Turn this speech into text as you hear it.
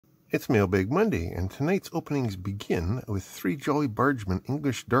It's Mailbag Monday, and tonight's openings begin with Three Jolly Bargemen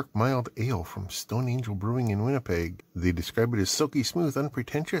English Dark Mild Ale from Stone Angel Brewing in Winnipeg. They describe it as silky smooth,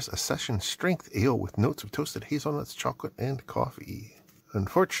 unpretentious, a session strength ale with notes of toasted hazelnuts, chocolate, and coffee.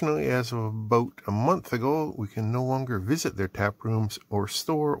 Unfortunately, as of about a month ago, we can no longer visit their tap rooms or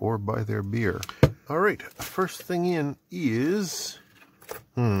store or buy their beer. Alright, first thing in is...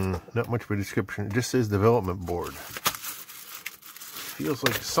 not much of a description. It just says development board. Feels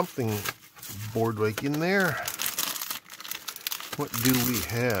like something board-like in there. What do we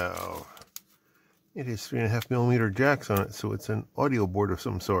have? It has 3.5mm jacks on it, so it's an audio board of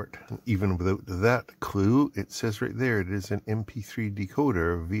some sort. And even without that clue, it says right there it is an MP3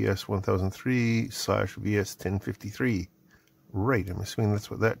 decoder, VS1003/VS1053. Right, I'm assuming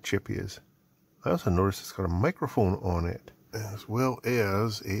that's what that chip is. I also noticed it's got a microphone on it, as well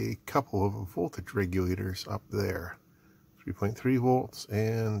as a couple of voltage regulators up there. 3.3 volts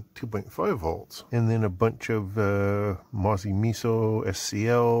and 2.5 volts. And then a bunch of Mozzie Miso,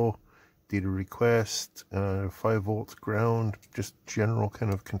 SCL, data request, 5 volts ground, just general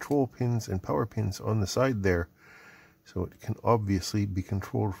kind of control pins and power pins on the side there. So it can obviously be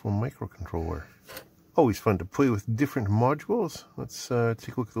controlled from a microcontroller. Always fun to play with different modules. Let's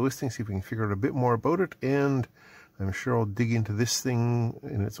take a look at the listing, see if we can figure out a bit more about it, and I'm sure I'll dig into this thing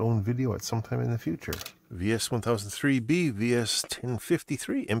in its own video at some time in the future. VS1003B,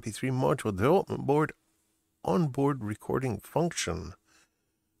 VS1053, MP3 module development board, onboard recording function.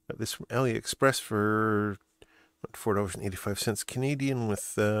 Got this from AliExpress for $4.85 Canadian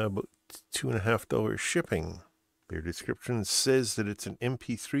with about $2.50 shipping. Their description says that it's an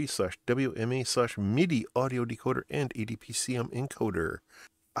MP3/WMA/MIDI audio decoder and ADPCM encoder.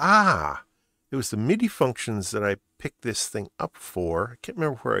 It was the MIDI functions that I picked this thing up for. I can't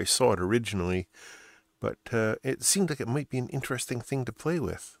remember where I saw it originally, but it seemed like it might be an interesting thing to play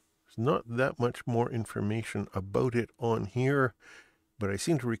with. There's not that much more information about it on here, but I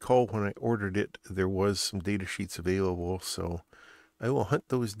seem to recall when I ordered it, there was some data sheets available, so I will hunt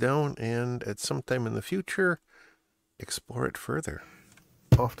those down and at some time in the future, explore it further.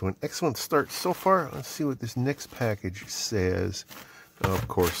 Off to an excellent start so far. Let's see what this next package says. Of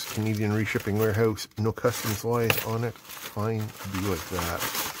course, Canadian reshipping warehouse, no customs lies on it. Fine, be like that.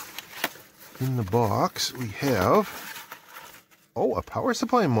 In the box, we have, a power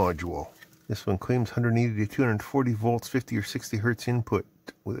supply module. This one claims 180 to 240 volts, 50 or 60 hertz input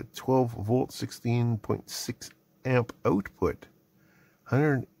with a 12 volt, 16.6 amp output.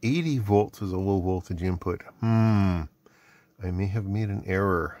 180 volts is a low voltage input. I may have made an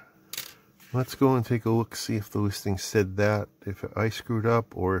error. Let's go and take a look, see if the listing said that, if I screwed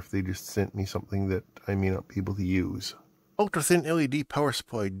up, or if they just sent me something that I may not be able to use. Ultra-thin LED power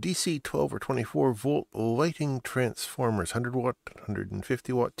supply, DC 12 or 24 volt lighting transformers, 100 watt,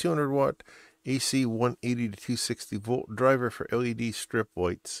 150 watt, 200 watt, AC 180 to 260 volt driver for LED strip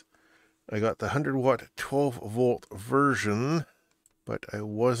lights. I got the 100 watt, 12 volt version, but I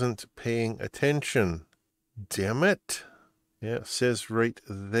wasn't paying attention. Damn it. Yeah, it says right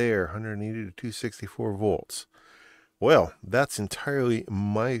there, 180 to 264 volts. Well, that's entirely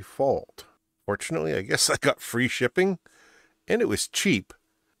my fault. Fortunately, I guess I got free shipping, and it was cheap.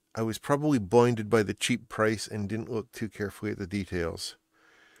 I was probably blinded by the cheap price and didn't look too carefully at the details.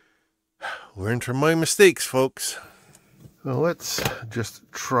 Learn from my mistakes, folks. Well, let's just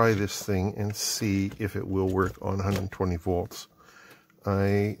try this thing and see if it will work on 120 volts.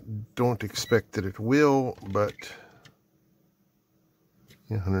 I don't expect that it will, but...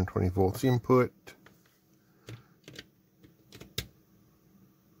 120 volts input.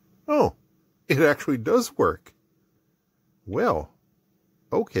 Oh, it actually does work. Well,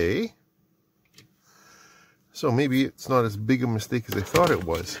 okay. So maybe it's not as big a mistake as I thought it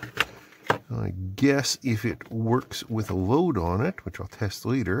was. I guess if it works with a load on it, which I'll test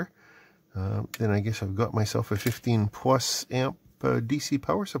later, then I guess I've got myself a 15 plus amp DC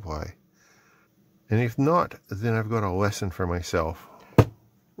power supply. And if not, then I've got a lesson for myself.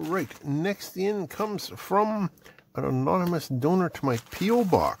 Right, next in comes from an anonymous donor to my P.O.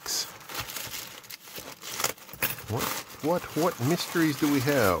 box. What mysteries do we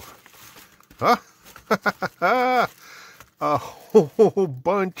have? A whole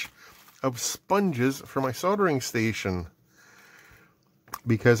bunch of sponges for my soldering station.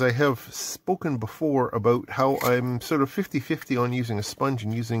 Because I have spoken before about how I'm sort of 50-50 on using a sponge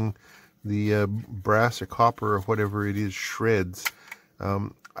and using the brass or copper or whatever it is shreds.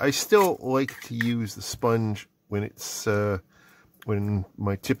 I still like to use the sponge when it's when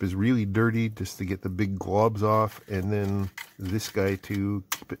my tip is really dirty, just to get the big globs off, and then this guy to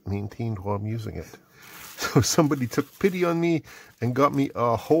keep it maintained while I'm using it. So somebody took pity on me and got me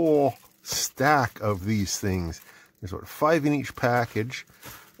a whole stack of these things. There's what, 5 in each package,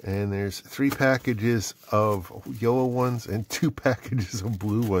 and there's 3 packages of yellow ones and 2 packages of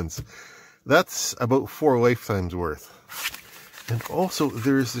blue ones. That's about 4 lifetimes worth. And also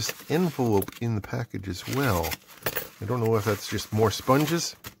there's this envelope in the package as well. I don't know if that's just more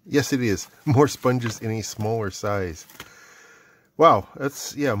sponges. Yes, it is. More sponges in a smaller size. Wow,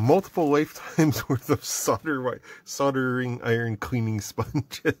 that's, yeah, multiple lifetimes worth of soldering iron cleaning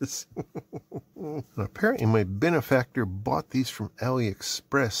sponges. And apparently my benefactor bought these from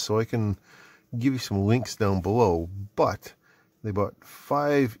AliExpress, so I can give you some links down below. But they bought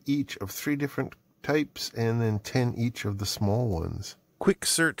 5 each of 3 different types, and then 10 each of the small ones. Quick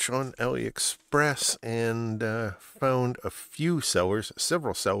search on AliExpress, and found a few sellers,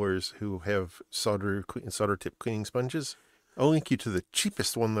 several sellers who have solder tip cleaning sponges. I'll link you to the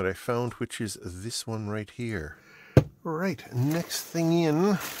cheapest one that I found, which is this one right here. Right, next thing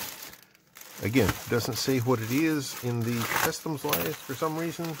in. Again, doesn't say what it is in the customs list for some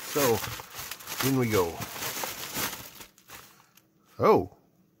reason, so in we go. Oh,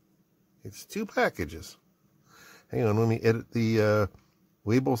 it's 2 packages. Hang on, let me edit the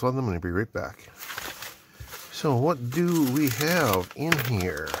labels on them and I'll be right back. So what do we have in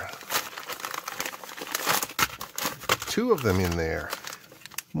here? 2 of them in there.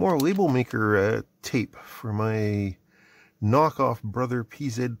 More label maker tape for my knockoff Brother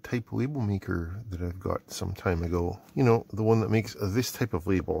PZ type label maker that I've got some time ago. You know, the one that makes this type of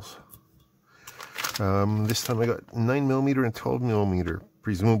labels. This time I got 9mm and 12mm.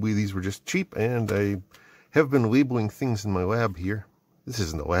 Presumably these were just cheap, and I have been labeling things in my lab here. This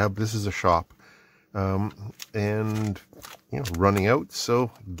isn't a lab, this is a shop. And, you know, running out,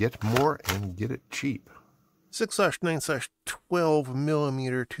 so get more and get it cheap.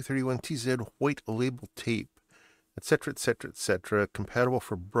 6/9/12mm 231 TZ white label tape, etc., etc., etc., compatible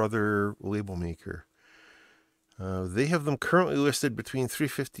for Brother label maker. They have them currently listed between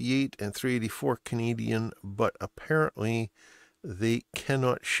 $358 and $384 Canadian, but apparently they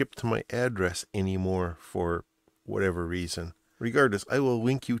cannot ship to my address anymore for whatever reason. Regardless, I will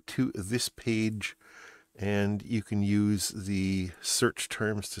link you to this page, and you can use the search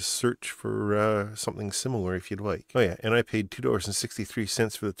terms to search for something similar if you'd like. Oh yeah, and I paid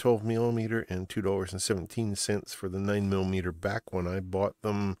 $2.63 for the 12mm and $2.17 for the 9mm back when I bought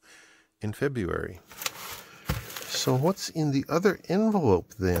them in February. So what's in the other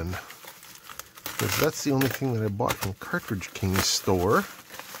envelope then? Because that's the only thing that I bought from Cartridge King's store.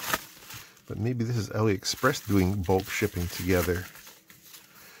 But maybe this is AliExpress doing bulk shipping together.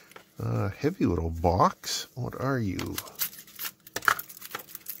 Heavy little box. What are you?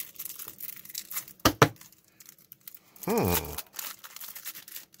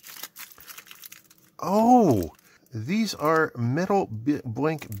 Oh, these are metal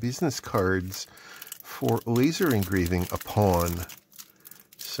blank business cards for laser engraving upon.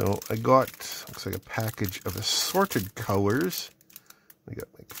 So I got, looks like a package of assorted colors. We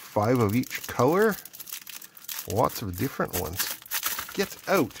got like 5 of each color. Lots of different ones. Get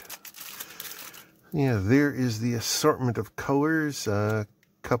out. Yeah, there is the assortment of colors. A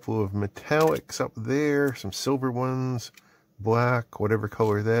couple of metallics up there. Some silver ones. Black, whatever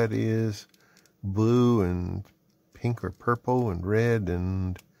color that is. Blue and pink or purple and red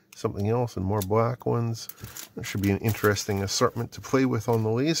and something else, and more black ones. That should be an interesting assortment to play with on the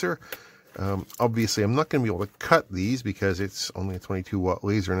laser. Obviously, I'm not going to be able to cut these because it's only a 22-watt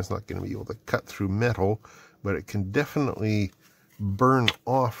laser and it's not going to be able to cut through metal, but it can definitely burn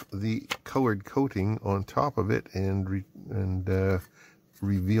off the colored coating on top of it and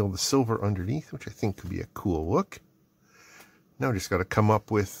reveal the silver underneath, which I think could be a cool look. Now I just got to come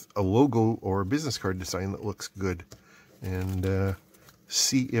up with a logo or a business card design that looks good and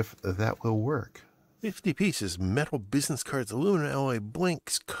see if that will work. 50 pieces, metal business cards, aluminum alloy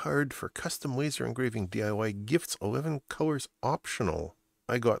blanks, card for custom laser engraving DIY gifts, 11 colors optional.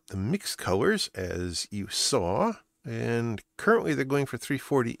 I got the mixed colors, as you saw, and currently they're going for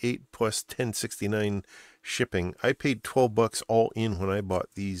 $348 plus $10.69 shipping. I paid $12 all in when I bought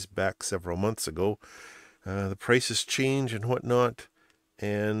these back several months ago. The prices change and whatnot,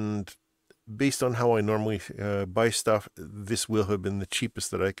 and based on how I normally buy stuff, this will have been the cheapest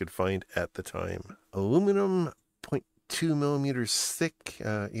that I could find at the time. Aluminum, 0.2 millimeters thick,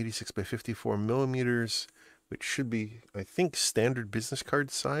 86 by 54 millimeters, which should be, I think, standard business card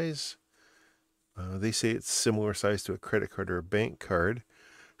size. They say it's similar size to a credit card or a bank card.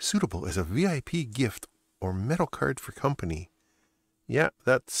 Suitable as a VIP gift or metal card for company. Yeah,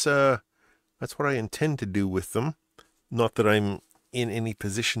 that's what I intend to do with them. Not that I'm in any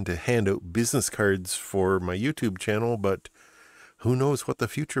position to hand out business cards for my YouTube channel, but who knows what the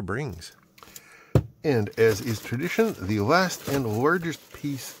future brings. And as is tradition, the last and largest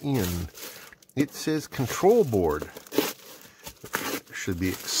piece in, it says control board. Should be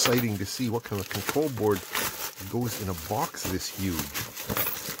exciting to see what kind of control board goes in a box this huge.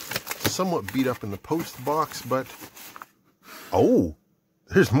 Somewhat beat up in the post box, but oh,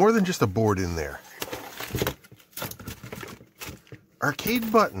 there's more than just a board in there.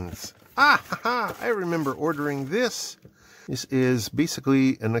 Arcade buttons. Ah, I remember ordering this. This is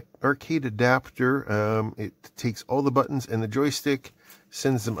basically an arcade adapter. It takes all the buttons and the joystick,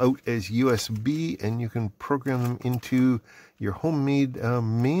 sends them out as USB, and you can program them into your homemade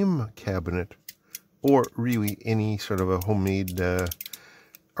MAME cabinet, or really any sort of a homemade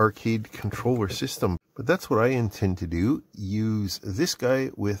arcade controller system. But that's what I intend to do. Use this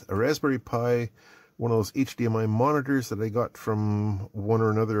guy with a Raspberry Pi, one of those HDMI monitors that I got from one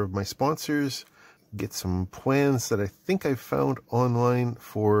or another of my sponsors, get some plans that I think I found online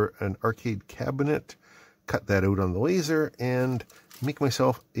for an arcade cabinet, cut that out on the laser, and make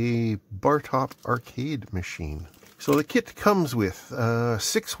myself a bar top arcade machine. So the kit comes with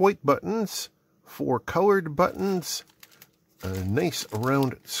 6 white buttons, 4 colored buttons, a nice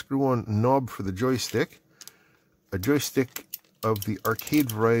round screw-on knob for the joystick, a joystick of the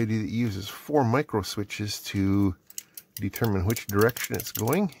arcade variety that uses 4 micro switches to determine which direction it's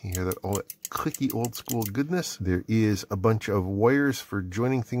going. You hear that all that clicky old school goodness. There is a bunch of wires for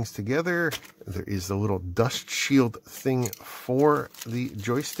joining things together. There is the little dust shield thing for the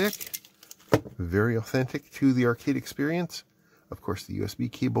joystick. Very authentic to the arcade experience. Of course, the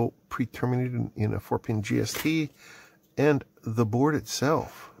USB cable pre-terminated in a 4-pin GST, and the board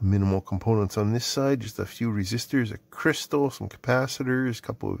itself. Minimal components on this side, just a few resistors, a crystal, some capacitors, a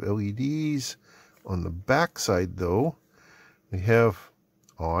couple of LEDs. On the back side, though, we have,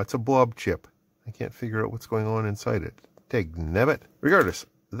 oh, it's a blob chip. I can't figure out what's going on inside it. Dagnabbit. Regardless,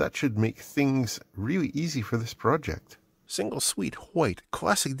 that should make things really easy for this project. Single suite white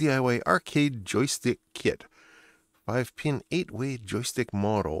classic DIY arcade joystick kit. 5-pin 8-way joystick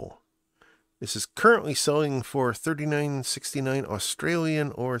model. This is currently selling for $39.69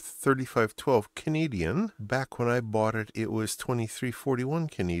 Australian or $35.12 Canadian. Back when I bought it, it was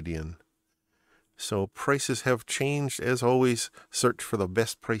 $23.41 Canadian. So prices have changed. As always, search for the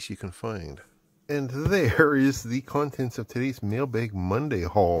best price you can find. And there is the contents of today's Mailbag Monday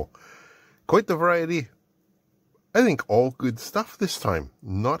haul. Quite the variety. I think all good stuff this time.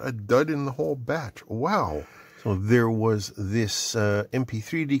 Not a dud in the whole batch. Wow. So there was this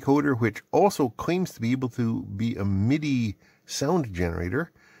MP3 decoder, which also claims to be able to be a MIDI sound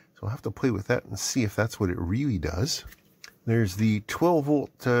generator. So I'll have to play with that and see if that's what it really does. There's the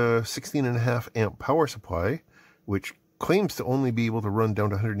 12-volt 16.5 amp power supply, which claims to only be able to run down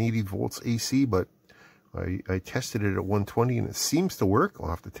to 180 volts AC, but I tested it at 120 and it seems to work. I'll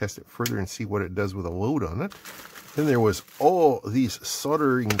have to test it further and see what it does with a load on it. Then there was all these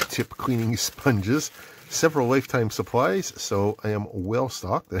soldering tip cleaning sponges, several lifetime supplies, so I am well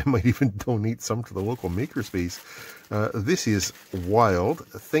stocked. I might even donate some to the local makerspace. This is wild.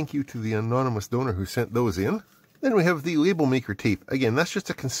 Thank you to the anonymous donor who sent those in. Then we have the label maker tape. Again, that's just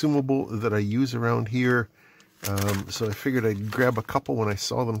a consumable that I use around here, so I figured I'd grab a couple when I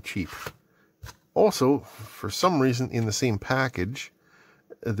saw them cheap. Also, for some reason in the same package,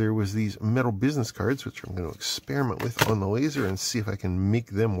 there was these metal business cards, which I'm going to experiment with on the laser and see if I can make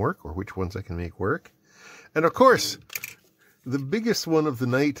them work, or which ones I can make work. And of course, the biggest one of the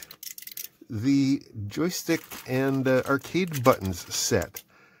night, the joystick and arcade buttons set.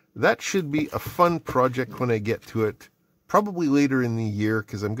 That should be a fun project when I get to it, probably later in the year,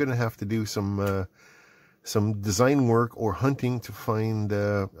 because I'm going to have to do some design work or hunting to find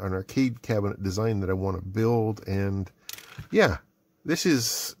an arcade cabinet design that I want to build. And yeah, this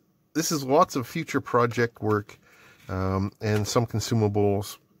is lots of future project work and some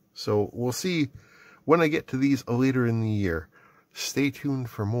consumables. So we'll see when I get to these later in the year. Stay tuned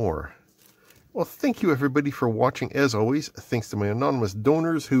for more. Well, thank you everybody for watching. As always, thanks to my anonymous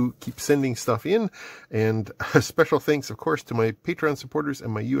donors who keep sending stuff in, and a special thanks, of course, to my Patreon supporters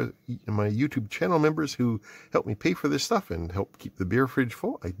and my YouTube channel members who help me pay for this stuff and help keep the beer fridge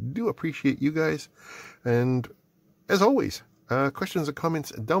full. I do appreciate you guys. And as always, questions and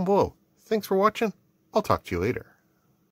comments down below. Thanks for watching. I'll talk to you later.